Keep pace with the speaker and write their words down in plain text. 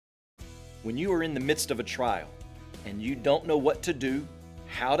When you are in the midst of a trial and you don't know what to do,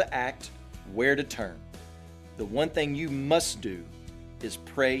 how to act, where to turn, the one thing you must do is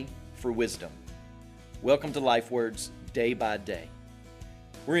pray for wisdom. Welcome to Life Words Day by Day.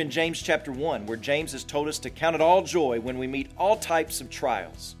 We're in James chapter 1, where James has told us to count it all joy when we meet all types of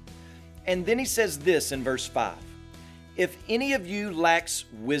trials. And then he says this in verse 5, "If any of you lacks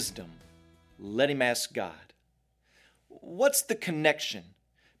wisdom, let him ask God." What's the connection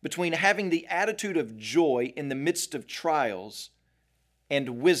between having the attitude of joy in the midst of trials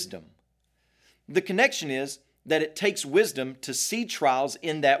and wisdom? The connection is that it takes wisdom to see trials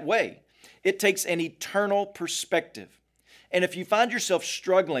in that way. It takes an eternal perspective. And if you find yourself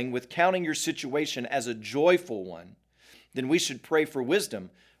struggling with counting your situation as a joyful one, then we should pray for wisdom,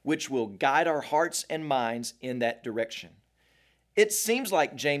 which will guide our hearts and minds in that direction. It seems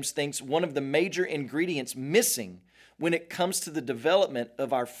like James thinks one of the major ingredients missing when it comes to the development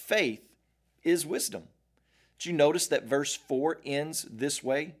of our faith is wisdom. Did you notice that verse 4 ends this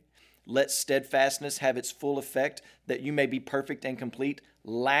way? "Let steadfastness have its full effect, that you may be perfect and complete,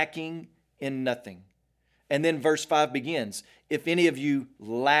 lacking in nothing." And then verse 5 begins, "If any of you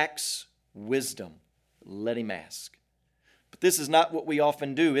lacks wisdom, let him ask." But this is not what we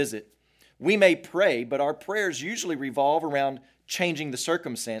often do, is it? We may pray, but our prayers usually revolve around changing the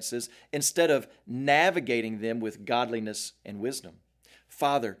circumstances instead of navigating them with godliness and wisdom.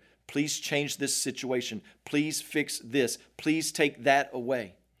 "Father, please change this situation. Please fix this. Please take that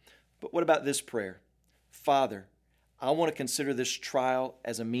away." But what about this prayer? "Father, I want to consider this trial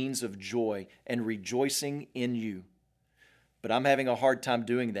as a means of joy and rejoicing in you. But I'm having a hard time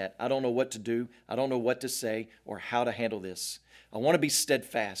doing that. I don't know what to do. I don't know what to say or how to handle this. I want to be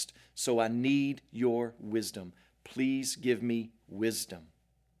steadfast, so I need your wisdom. Please give me wisdom."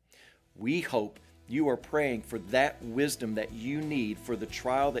 We hope you are praying for that wisdom that you need for the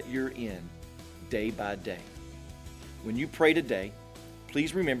trial that you're in day by day. When you pray today,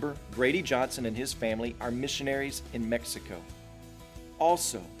 please remember Grady Johnson and his family are missionaries in Mexico.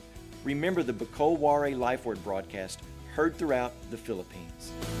 Also, remember the Bicol Ware Life Word broadcast heard throughout the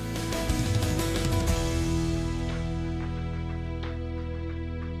Philippines.